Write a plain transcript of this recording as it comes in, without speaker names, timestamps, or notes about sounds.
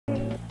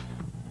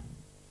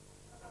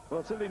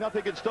Well, certainly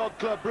nothing can stop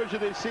Club Brugge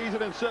this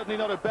season, and certainly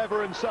not a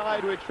Beveren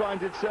side which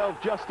finds itself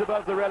just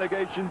above the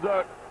relegation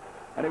zone.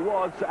 And it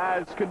was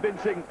as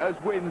convincing as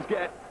wins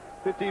get.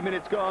 15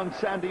 minutes gone,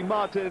 Sandy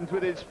Martens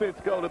with his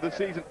 5th goal of the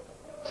season,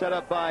 set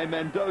up by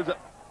Mendoza.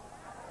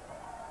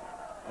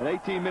 And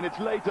 18 minutes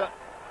later,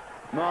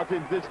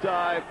 Martens this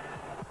time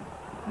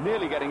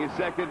nearly getting his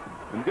 2nd,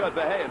 and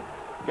Verheyen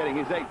getting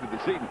his 8th of the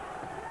season.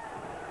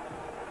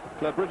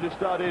 Club Brugge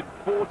started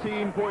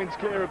 14 points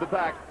clear of the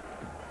pack.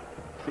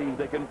 Seems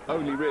they can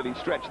only really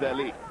stretch their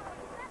lead.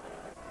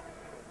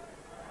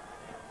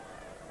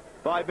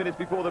 5 minutes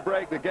before the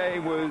break, the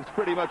game was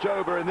pretty much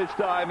over, and this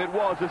time it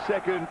was a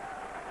 2nd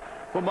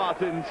for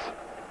Martens.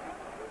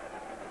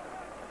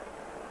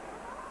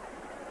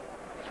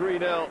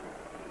 3-0.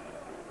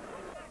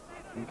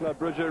 And Club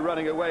Brugge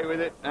running away with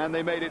it, and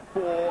they made it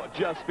 4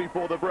 just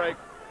before the break.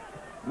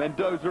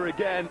 Mendoza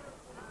again.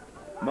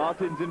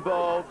 Martens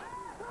involved.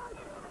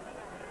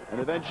 And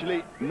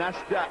eventually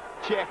Nasta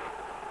Čech,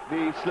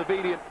 the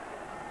Slovenian,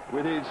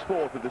 with his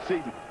 4th of the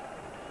season.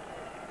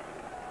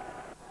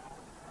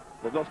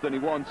 They've lost only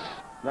once.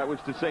 That was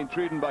to St.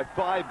 Truden by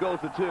 5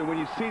 goals to 2. And when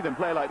you see them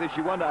play like this,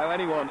 you wonder how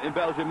anyone in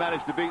Belgium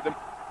managed to beat them.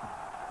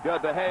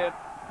 Verheyen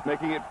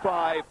making it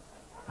 5.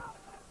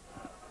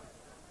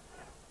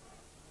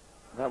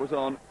 That was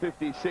on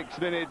 56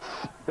 minutes.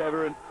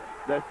 Beveren,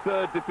 their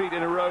 3rd defeat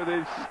in a row.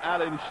 This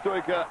Alan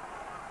Stoica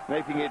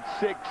making it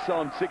 6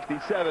 on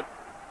 67.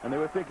 And they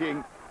were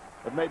thinking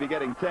of maybe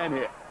getting 10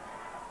 here.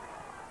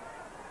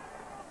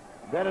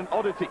 Then an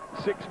oddity,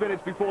 6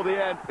 minutes before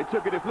the end. It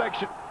took a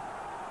deflection.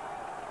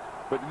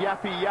 But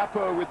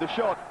Yapo with the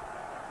shot.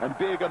 And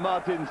Birger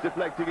Martens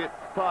deflecting it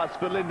past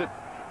for Linden.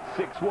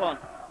 6-1.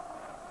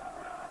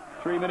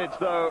 3 minutes,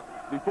 though,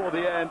 before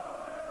the end.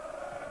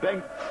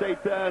 Bengt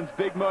Saeternes,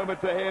 big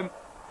moment for him.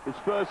 His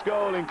 1st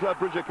goal in Club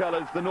Brugge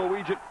colours. The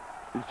Norwegian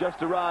who's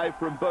just arrived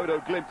from Bodo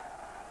Glimt,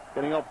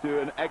 getting off to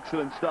an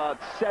excellent start.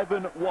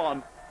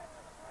 7-1.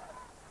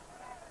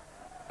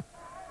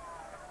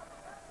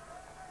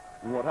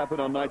 And what happened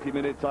on 90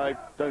 minutes, I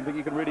don't think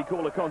you can really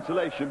call a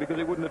consolation, because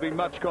it wouldn't have been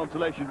much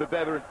consolation for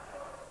Beveren.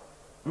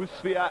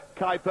 Busvia,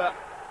 Kuiper,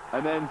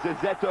 and then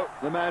Zezeto,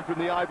 the man from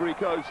the Ivory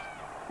Coast.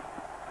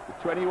 The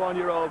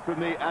 21-year-old from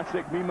the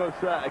ASEC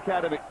Mimosa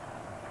Academy,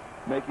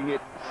 making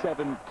it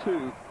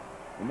 7-2.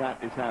 And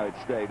that is how it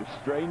stayed. A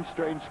strange,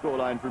 strange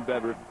scoreline from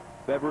Beveren.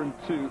 Beveren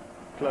 2,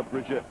 Club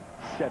Brugge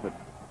 7.